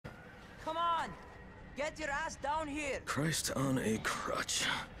Get your ass down here! Christ on a crutch.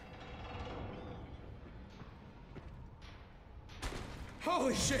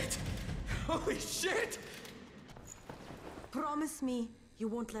 Holy shit! Holy shit! Promise me you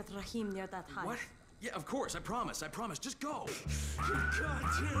won't let Rahim near that hive. What? Yeah, of course, I promise, just go! You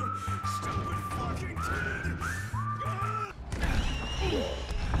goddamn stupid fucking kid!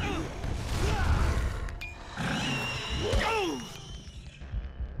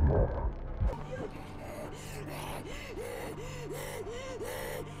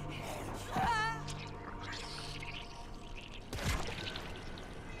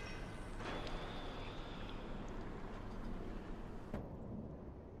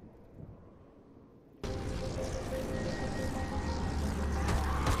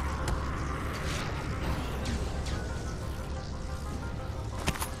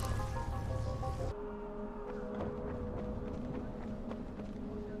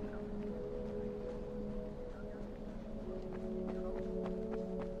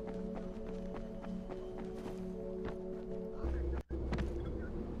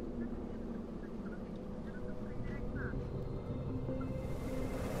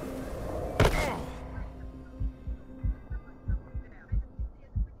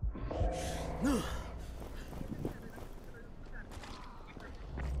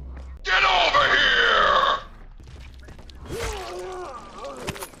 Get over here!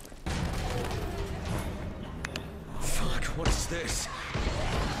 Fuck, what is this?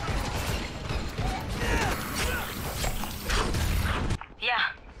 Yeah.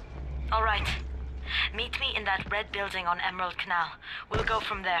 All right. Meet me in that red building on Emerald Canal. We'll go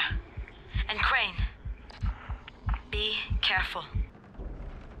from there. And Crane, be careful.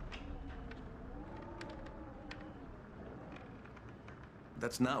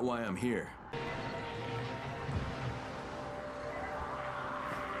 That's not why I'm here.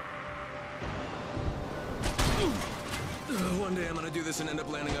 One day I'm gonna do this and end up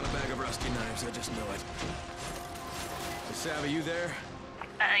landing on a bag of rusty knives. I just know it. Hey, Sav, are you there?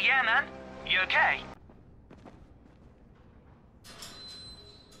 Yeah, man. You okay?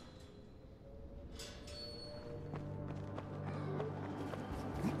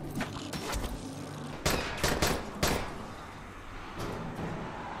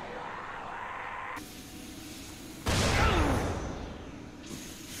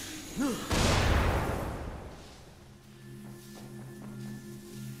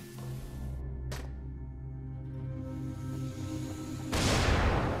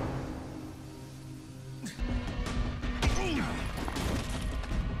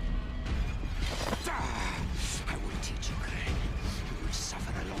 I will teach you, Crane. You will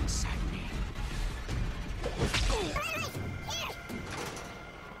suffer alongside me.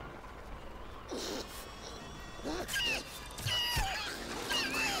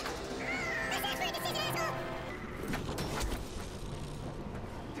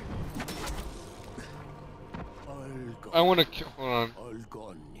 I want to kill. Hold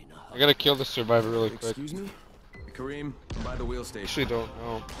on. I gotta kill the survivor really quick. Excuse me? Kareem, I'm by the wheel station. Actually, don't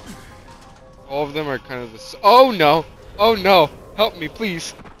know. All of them are kind of the. Oh no! Oh no! Help me,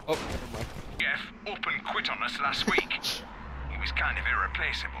 please! Oh, never mind. Jeff up and quit on us last week. He was kind of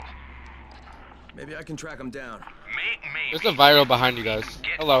irreplaceable. Maybe I can track him down. There's a viral behind you guys.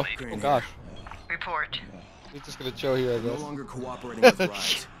 Hello. Crane Oh gosh. Report. He's just gonna chill here, I No guess. longer cooperating with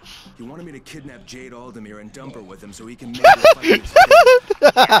Rise. He wanted me to kidnap Jade Aldemir and dump her with him so he can make her fight his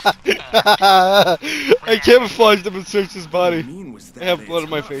I camouflaged him and searched his body. What I mean was that I have it's blood on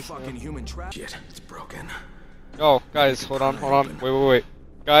my not face fucking now. human Shit, it's broken. Oh, guys, hold on. Wait.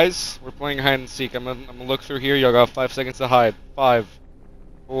 Guys, we're playing hide and seek. I'm gonna look through here. Y'all got 5 seconds to hide. 5,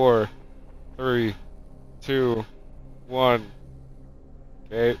 4, 3, 2, 1.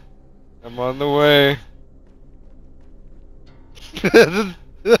 Okay, I'm on the way.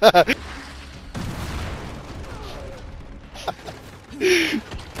 Where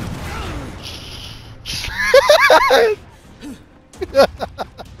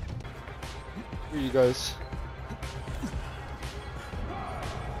are you guys?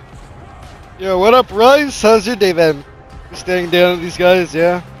 Yo, what up, Rice? How's your day, man? You staring down at these guys,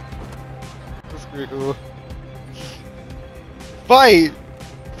 yeah? That's pretty cool. Fight!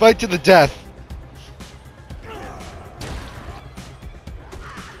 Fight to the death!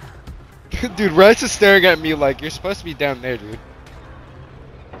 Dude, Rice is staring at me like, you're supposed to be down there, dude.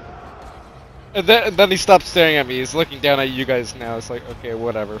 And then he stops staring at me. He's looking down at you guys now. It's like, okay,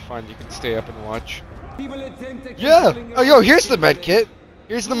 whatever, fine. You can stay up and watch. Yeah! Oh, yo, here's the med kit.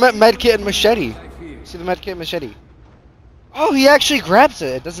 Here's the med kit and machete. See the med kit and machete. Oh, he actually grabs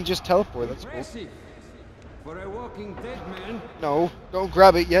it. It doesn't just teleport. That's cool. For a walking dead man. No, don't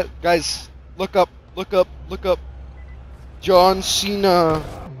grab it yet. Guys, look up. Look up, look up. John Cena.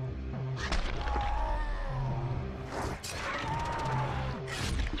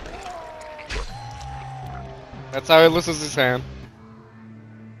 That's how he loses his hand.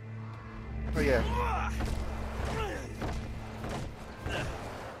 Oh yeah.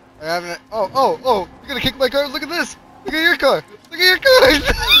 I haven't. Oh! You're gonna kick my car? Look at this! Look at your car! Look at your car!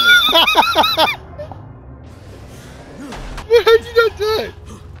 How'd you not die?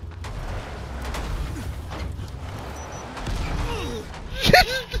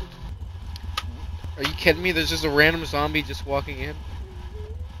 Are you kidding me? There's just a random zombie just walking in.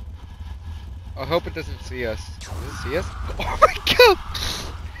 I hope it doesn't see us. Does it see us? Oh my god!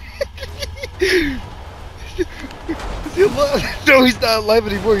 Is he alive? No, he's not alive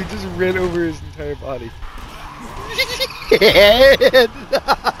anymore. He just ran over his entire body. I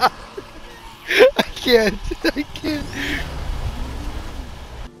can't.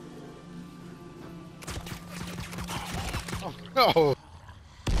 Oh no.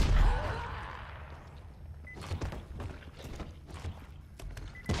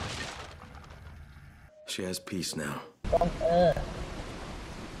 She has peace now.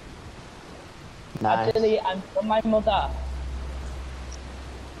 Nice. Actually, I'm from my mother.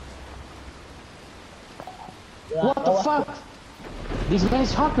 What the fuck? This man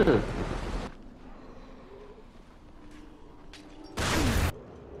is hacker.